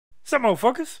What's up,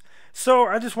 motherfuckers? So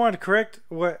I just wanted to correct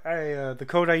what the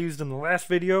code I used in the last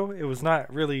video. It was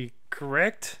not really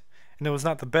correct, and it was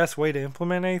not the best way to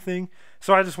implement anything.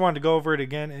 So I just wanted to go over it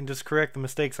again and just correct the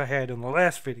mistakes I had in the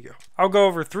last video. I'll go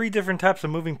over 3 different types of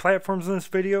moving platforms in this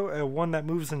video. One that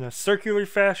moves in a circular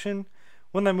fashion,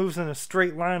 one that moves in a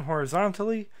straight line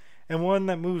horizontally, and one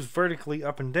that moves vertically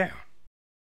up and down.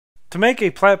 To make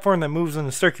a platform that moves in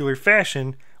a circular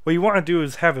fashion, what you want to do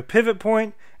is have a pivot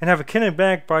point and have a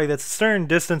kinematic body that's a certain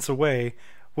distance away,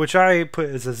 which I put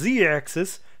as a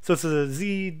z-axis, so it's a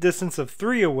z distance of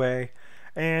 3 away,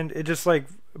 and it just like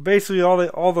basically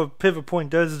all the pivot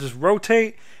point does is just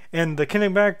rotate, and the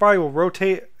kinematic body will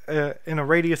rotate in a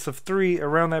radius of 3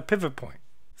 around that pivot point.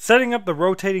 Setting up the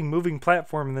rotating moving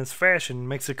platform in this fashion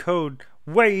makes the code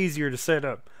way easier to set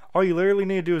up. All you literally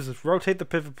need to do is just rotate the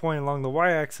pivot point along the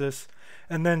y-axis,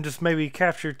 and then just maybe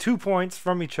capture 2 points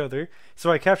from each other. So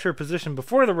I capture a position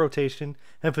before the rotation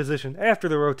and a position after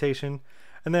the rotation,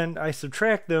 and then I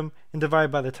subtract them and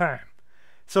divide by the time.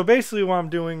 So basically what I'm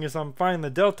doing is I'm finding the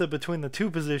delta between the 2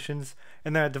 positions,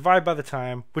 and then I divide by the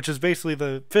time, which is basically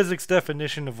the physics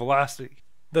definition of velocity.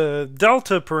 The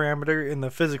delta parameter in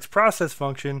the physics process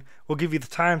function will give you the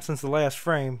time since the last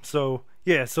frame. So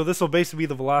yeah, so this will basically be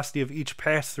the velocity of each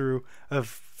pass-through of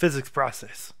physics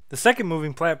process. The second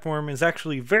moving platform is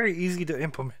actually very easy to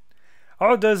implement.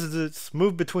 All it does is it's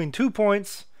move between 2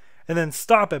 points and then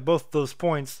stop at both those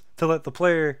points to let the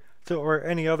player or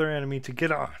any other enemy to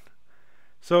get on.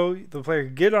 So the player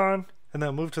can get on and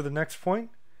then move to the next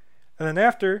point, and then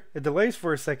after it delays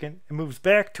for a second, it moves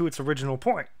back to its original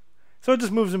point. So it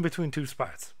just moves in between 2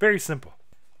 spots. Very simple.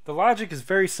 The logic is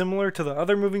very similar to the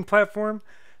other moving platform.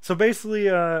 So basically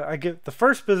I get the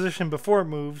first position before it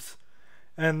moves,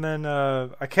 and then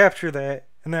I capture that,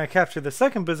 and then I capture the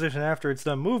second position after it's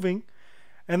done moving,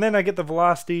 and then I get the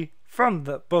velocity from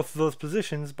both of those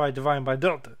positions by dividing by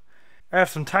delta. I have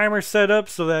some timers set up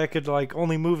so that I could like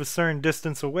only move a certain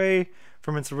distance away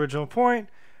from its original point,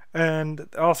 and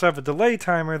I also have a delay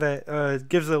timer that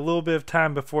gives it a little bit of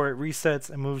time before it resets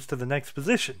and moves to the next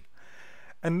position.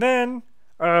 And then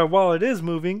while it is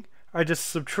moving, I just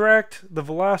subtract the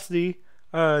velocity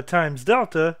times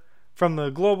delta from the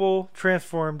global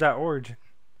transform.origin.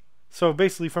 So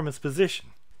basically from its position.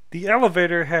 The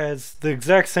elevator has the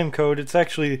exact same code. It's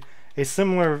actually a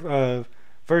similar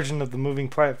version of the moving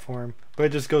platform, but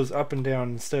it just goes up and down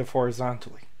instead of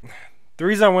horizontally. The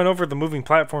reason I went over the moving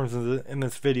platforms in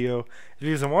this video is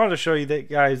because I wanted to show you that,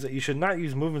 guys, that you should not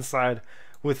use move and slide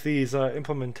with these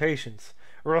implementations,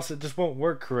 or else it just won't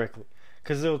work correctly,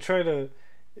 because it'll try to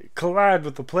collide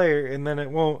with the player, and then it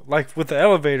won't, like with the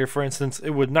elevator for instance,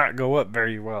 it would not go up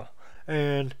very well.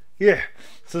 And yeah,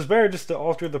 so it's better just to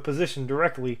alter the position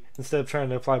directly instead of trying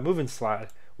to apply move and slide,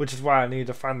 which is why I need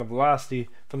to find the velocity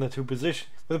from the 2 positions.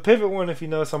 With the pivot one, if you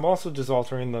notice, I'm also just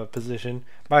altering the position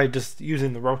by just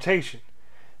using the rotation.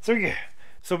 So yeah,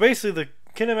 so basically the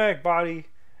kinematic body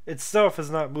itself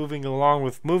is not moving along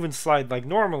with move and slide like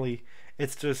normally,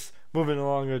 it's just moving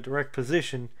along a direct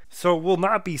position, so it will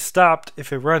not be stopped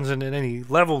if it runs in any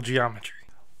level geometry.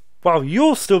 While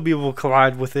you'll still be able to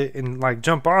collide with it and like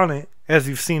jump on it, as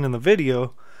you've seen in the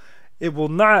video, it will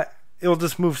not, it'll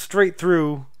just move straight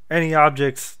through any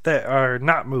objects that are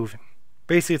not moving.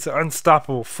 Basically it's an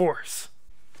unstoppable force.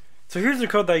 So here's the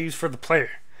code that I use for the player.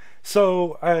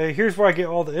 So here's where I get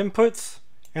all the inputs,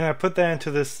 and I put that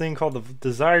into this thing called the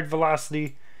desired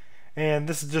velocity. And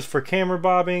this is just for camera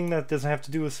bobbing, that doesn't have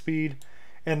to do with speed.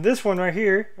 And this one right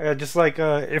here, just like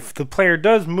if the player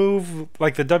does move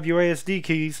like the WASD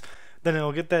keys, then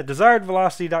it'll get that desired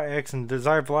velocity.x and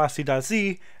desired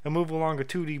velocity.z and move along a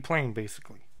 2D plane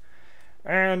basically.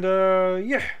 And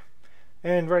yeah,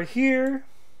 and right here,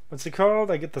 what's it called?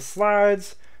 I get the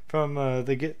slides from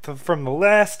from the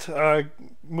last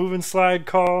move and slide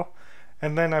call,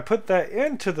 and then I put that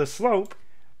into the slope.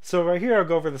 So right here I'll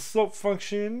go over the slope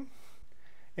function.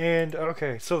 And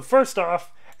okay, so first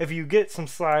off, if you get some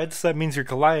slides, that means you're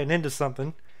colliding into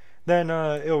something, then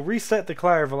it'll reset the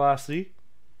collider velocity,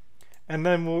 and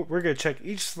then we're going to check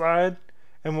each slide,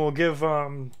 and we'll give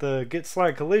the get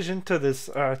slide collision to this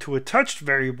to a touched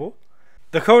variable.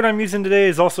 The code I'm using today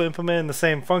is also implementing the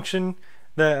same function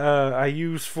that I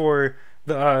use for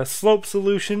the slope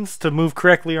solutions to move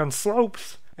correctly on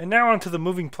slopes. And now onto the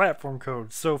moving platform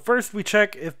code. So first we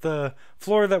check if the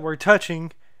floor that we're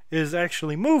touching is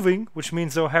actually moving, which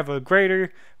means they'll have a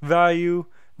greater value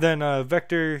than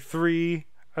vector 3,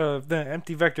 than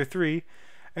empty vector 3.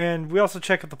 And we also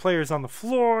check if the player is on the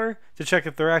floor to check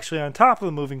if they're actually on top of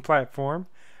the moving platform.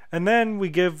 And then we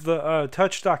give the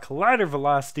touch.collider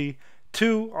velocity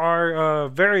to our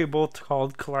variable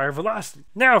called collider velocity.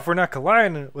 Now, if we're not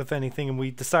colliding with anything and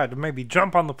we decide to maybe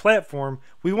jump on the platform,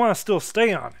 we want to still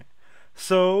stay on it.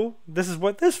 So this is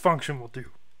what this function will do.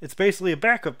 It's basically a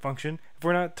backup function if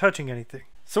we're not touching anything.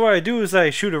 So what I do is I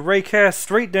shoot a ray cast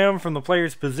straight down from the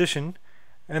player's position,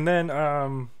 and then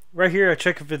right here I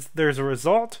check if there's a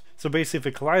result. So basically if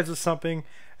it collides with something,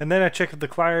 and then I check if the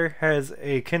collider is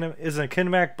a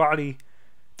kinematic body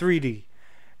 3D.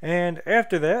 And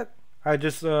after that, I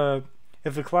just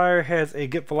if the collider has a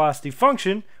get velocity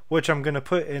function, which I'm going to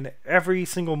put in every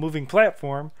single moving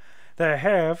platform that I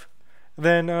have,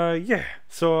 then yeah,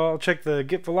 so I'll check the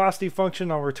get velocity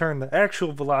function. I'll return the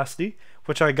actual velocity,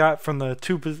 which I got from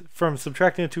from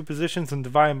subtracting the two positions and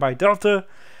dividing by delta.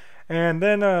 And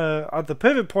then at the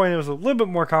pivot point, it was a little bit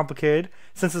more complicated.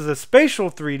 Since it's a spatial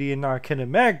 3D and not a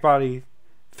kinematic body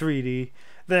 3D,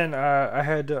 then I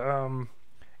had to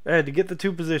get the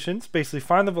two positions, basically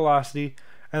find the velocity,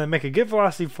 and then make a get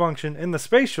velocity function in the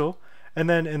spatial. And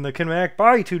then in the kinematic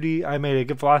body 2D, I made a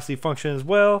get velocity function as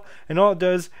well. And all it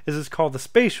does is it's called the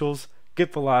spatial's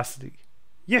get velocity.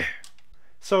 Yeah.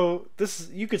 So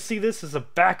you could see this as a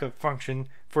backup function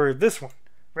for this one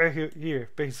right here,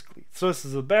 basically. So this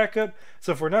is a backup.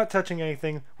 So if we're not touching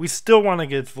anything, we still want to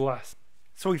get its velocity.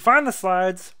 So we find the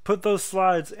slides, put those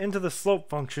slides into the slope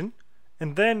function,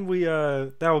 and then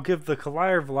that will give the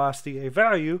collider velocity a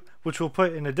value, which we'll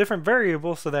put in a different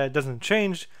variable so that it doesn't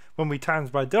change when we times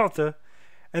by delta.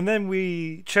 And then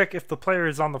we check if the player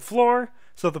is on the floor.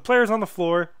 So if the player is on the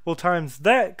floor, we'll times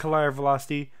that collider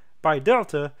velocity by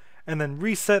delta, and then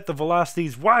reset the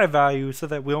velocity's y value so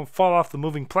that we don't fall off the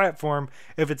moving platform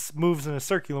if it moves in a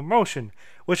circular motion,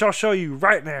 which I'll show you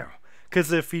right now.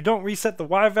 Because if you don't reset the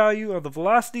y value of the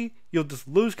velocity, you'll just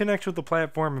lose connection with the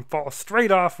platform and fall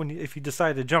straight off if you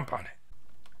decide to jump on it.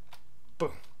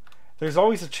 Boom. There's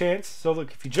always a chance. So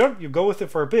look, if you jump, you go with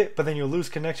it for a bit, but then you'll lose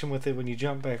connection with it when you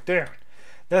jump back down.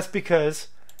 That's because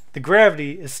the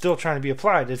gravity is still trying to be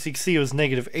applied. As you can see, it was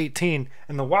 -18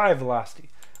 in the y velocity.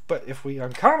 But if we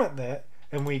uncomment that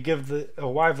and we give a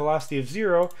y velocity of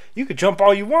 0, you could jump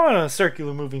all you want on a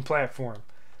circular moving platform.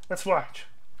 Let's watch.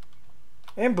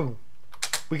 And boom.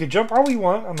 We could jump all we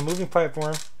want on the moving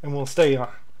platform and we'll stay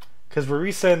on. Because we're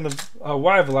resetting the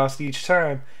y velocity each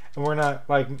time, and we're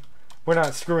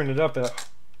not screwing it up at all.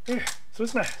 Yeah, so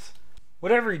it's nice.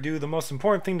 Whatever you do, the most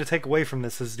important thing to take away from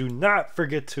this is do not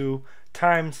forget to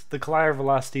times the collider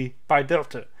velocity by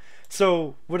delta.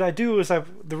 So what I do is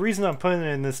the reason I'm putting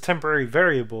it in this temporary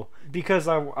variable, because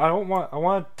I want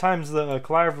to times the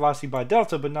collider velocity by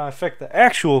delta but not affect the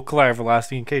actual collider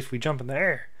velocity in case we jump in the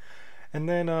air. And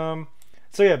then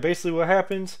so yeah, basically what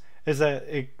happens is that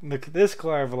this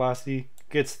collider velocity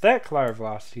gets that collider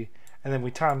velocity, and then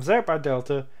we times that by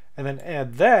delta and then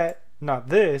add that, not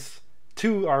this,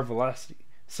 to our velocity.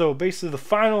 So basically the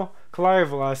final collider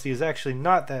velocity is actually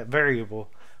not that variable,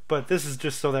 but this is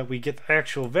just so that we get the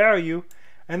actual value,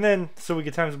 and then so we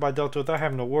can times it by delta without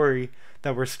having to worry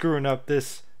that we're screwing up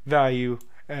this value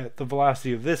at the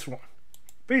velocity of this one.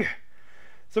 But yeah,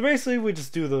 so basically we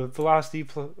just do the velocity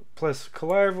plus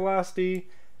collider velocity,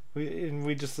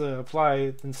 we just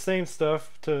apply the same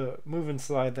stuff to move and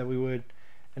slide that we would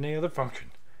in any other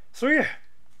function. So yeah,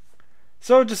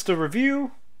 so just to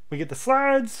review, we get the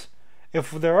slides.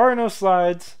 If there are no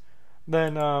slides,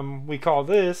 then we call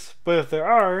this, but if there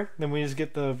are, then we just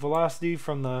get the velocity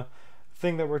from the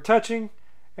thing that we're touching.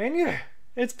 And yeah,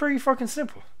 it's pretty fucking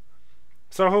simple.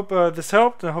 So I hope this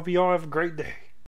helped, and I hope you all have a great day.